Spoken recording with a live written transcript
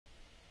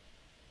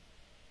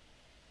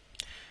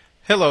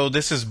Hello,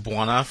 this is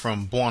Bwana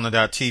from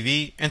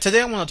Bwana.tv, and today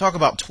I want to talk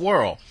about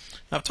Twhirl.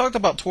 Now, I've talked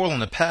about Twhirl in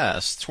the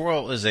past.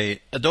 Twhirl is a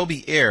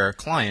Adobe Air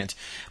client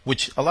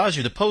which allows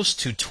you to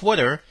post to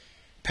Twitter,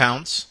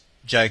 Pounce,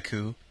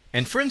 Jaiku,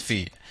 and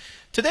FriendFeed.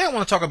 Today I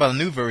want to talk about a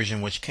new version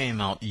which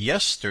came out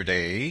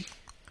yesterday,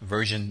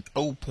 version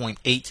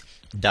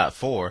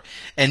 0.8.4,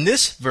 and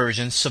this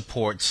version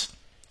supports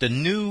the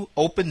new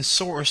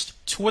open-sourced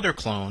Twitter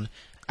clone,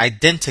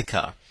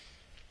 Identi.ca.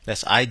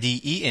 That's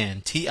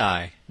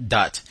Identi.ca.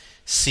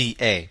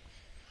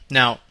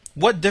 Now,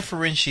 what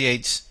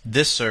differentiates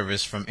this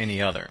service from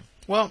any other?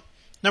 Well,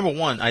 number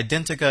one,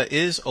 Identi.ca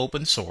is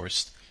open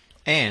sourced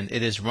and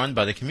it is run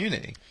by the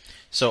community.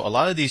 So a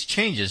lot of these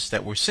changes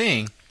that we're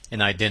seeing in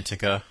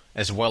Identi.ca,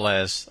 as well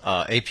as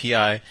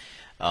API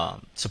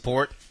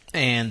support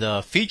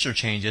and feature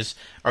changes,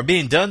 are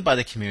being done by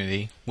the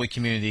community with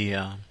community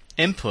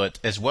input,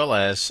 as well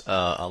as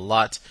a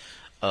lot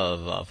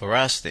of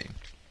veracity.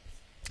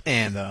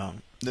 And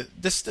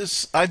this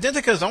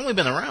Identi.ca has only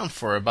been around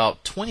for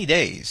about 20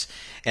 days,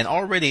 and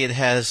already it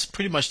has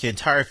pretty much the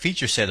entire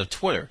feature set of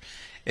Twitter.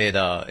 It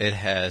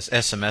has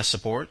SMS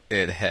support.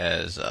 It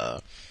has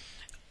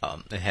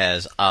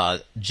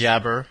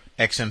Jabber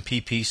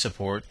Xmpp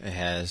support. It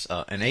has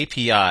an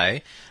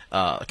API,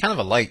 kind of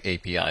a light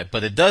API,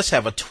 but it does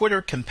have a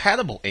Twitter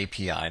compatible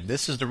API. And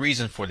this is the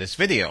reason for this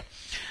video.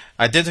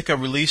 Identi.ca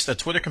released a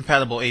Twitter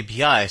compatible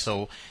API,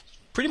 so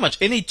pretty much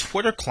any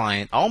Twitter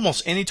client,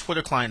 almost any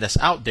Twitter client that's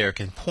out there,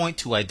 can point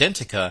to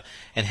Identi.ca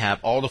and have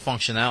all the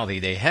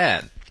functionality they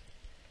had.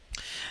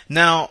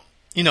 Now,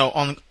 you know,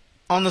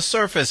 on the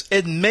surface,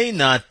 it may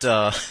not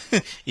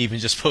even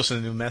just posting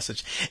a new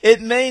message.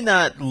 It may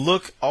not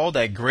look all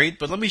that great,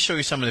 but let me show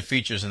you some of the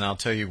features, and I'll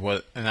tell you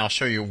what, and I'll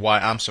show you why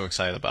I'm so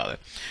excited about it.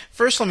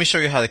 First, let me show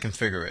you how to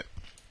configure it.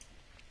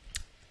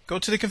 Go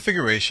to the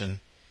configuration,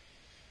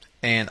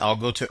 and I'll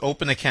go to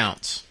Open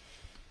Accounts.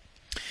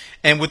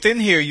 And within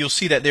here, you'll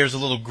see that there's a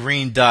little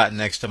green dot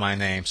next to my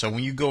name. So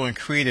when you go and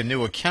create a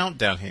new account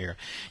down here,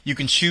 you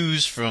can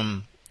choose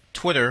from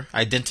Twitter,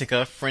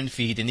 Identi.ca,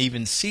 FriendFeed, and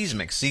even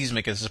Xmpp.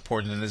 Xmpp is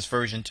supported in this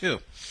version too.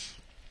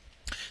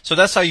 So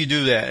that's how you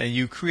do that. And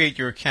you create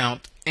your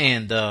account,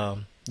 and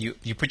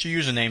you put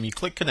your username, you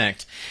click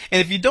connect.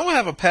 And if you don't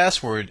have a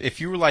password, if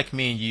you were like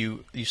me and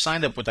you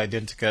signed up with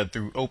Identi.ca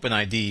through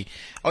OpenID,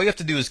 all you have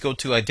to do is go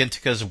to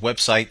Identi.ca's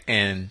website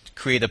and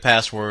create a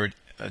password.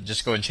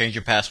 Just go and change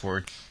your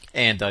password,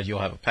 and you'll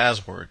have a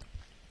password.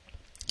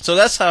 So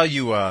that's how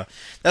you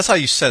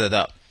set it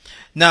up.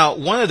 Now,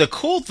 one of the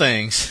cool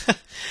things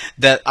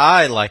that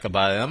I like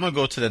about it, I'm going to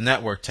go to the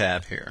network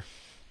tab here.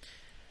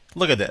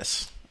 Look at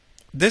this.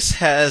 This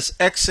has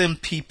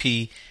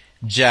Xmpp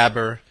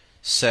Jabber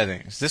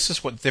settings. This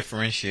is what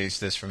differentiates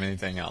this from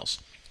anything else.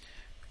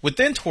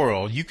 Within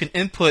Twhirl, you can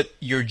input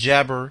your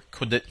Jabber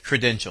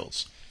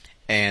credentials.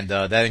 And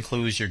that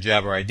includes your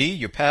Jabber ID,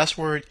 your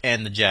password,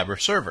 and the Jabber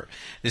server.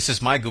 This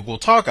is my Google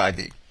Talk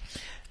ID.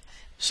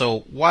 So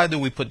why do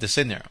we put this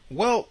in there?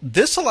 Well,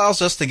 this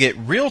allows us to get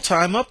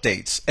real-time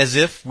updates as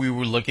if we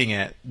were looking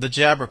at the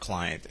Jabber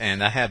client.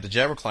 And I have the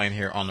Jabber client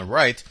here on the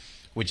right,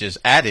 which is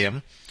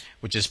Adim,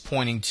 which is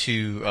pointing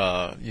to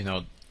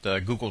the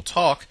Google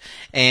Talk.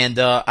 And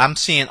I'm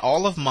seeing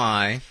all of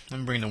my, let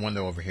me bring the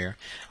window over here.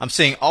 I'm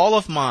seeing all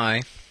of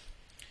my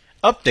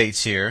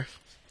updates here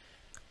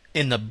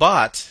in the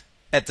bot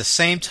at the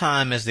same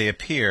time as they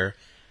appear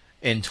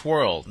in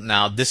Twhirl.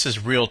 Now, this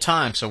is real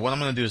time, so what I'm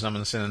going to do is I'm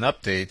going to send an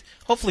update.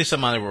 Hopefully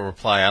somebody will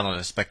reply. I don't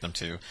expect them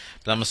to.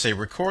 But I'm going to say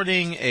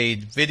recording a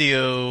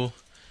video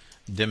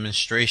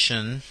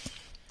demonstration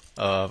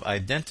of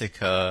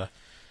Identi.ca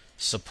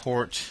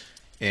support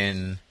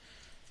in,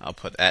 I'll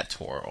put at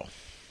Twhirl.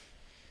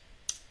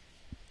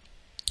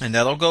 And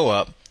that'll go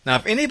up. Now,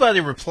 if anybody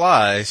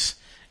replies,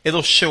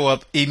 it'll show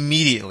up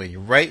immediately,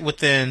 right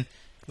within,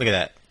 look at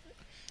that.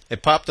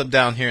 It popped up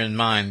down here in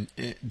mine,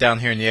 down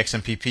here in the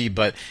Xmpp,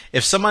 but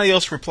if somebody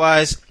else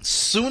replies,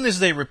 soon as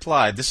they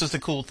reply, this is the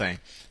cool thing.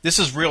 This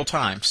is real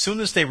time. Soon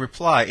as they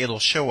reply, it'll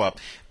show up.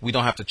 We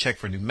don't have to check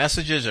for new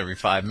messages every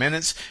 5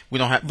 minutes. We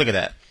don't have, look at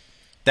that.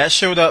 That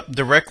showed up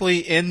directly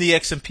in the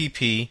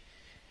Xmpp,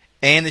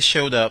 and it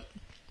showed up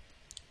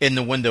in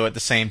the window at the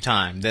same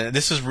time.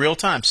 This is real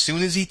time.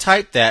 Soon as he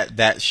typed that,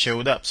 that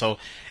showed up. So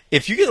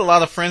if you get a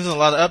lot of friends and a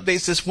lot of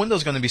updates, this window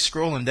is going to be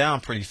scrolling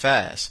down pretty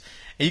fast.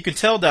 And you can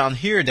tell down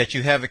here that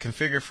you have it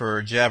configured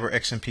for Jabber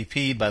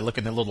Xmpp by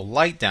looking at the little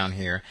light down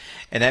here,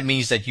 and that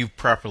means that you've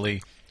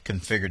properly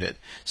configured it.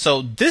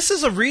 So this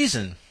is a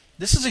reason,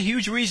 this is a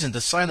huge reason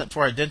to sign up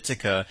for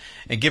Identi.ca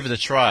and give it a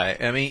try.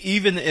 I mean,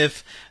 even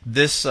if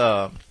this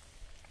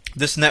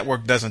this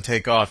network doesn't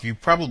take off, you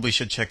probably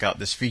should check out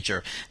this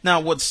feature. Now,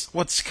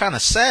 what's kind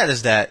of sad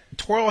is that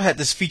Twhirl had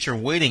this feature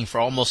waiting for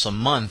almost a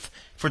month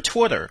for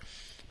Twitter.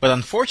 But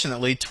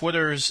unfortunately,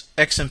 Twitter's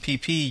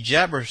Xmpp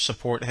Jabber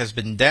support has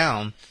been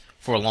down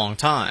for a long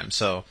time.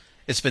 So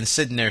it's been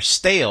sitting there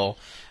stale.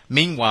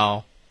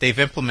 Meanwhile, they've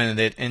implemented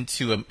it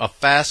into a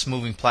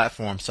fast-moving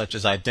platform such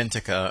as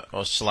Identi.ca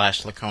or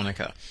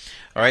 /laconi.ca.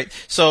 All right.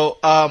 So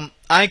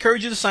I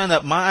encourage you to sign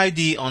up. My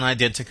ID on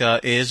Identi.ca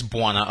is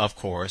Bwana, of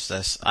course.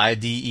 That's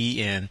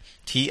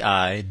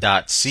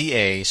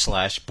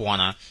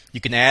Identi.ca/Bwana.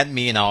 You can add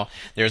me, and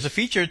there's a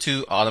feature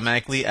to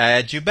automatically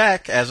add you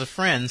back as a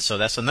friend. So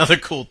that's another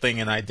cool thing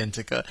in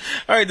Identi.ca.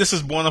 All right. This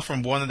is Bwana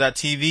from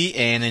Bwana.tv,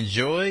 and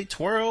enjoy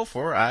Twhirl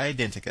for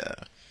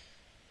Identi.ca.